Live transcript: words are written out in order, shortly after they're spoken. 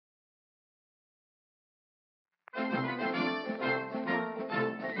Hello,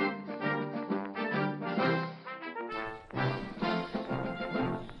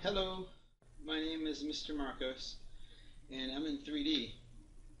 my name is Mr. Marcos, and I'm in 3D.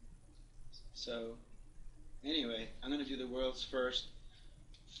 So, anyway, I'm going to do the world's first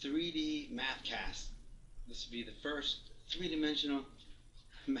 3D math cast. This will be the first three-dimensional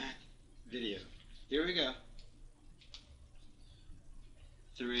math video. Here we go.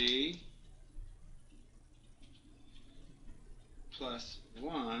 3 plus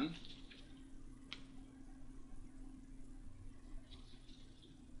 1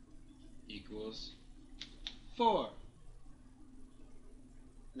 equals 4.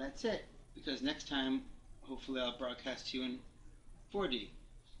 That's it, because next time hopefully I'll broadcast to you in 4D.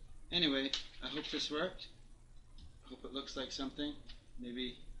 Anyway, I hope this worked. I hope it looks like something.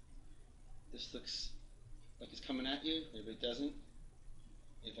 Maybe this looks like it's coming at you, maybe it doesn't.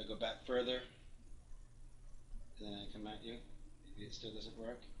 If I go back further, then I come at you, maybe it still doesn't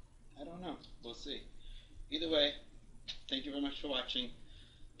work. I don't know, we'll see. Either way, thank you very much for watching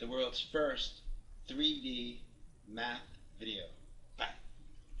the world's first 3D math video.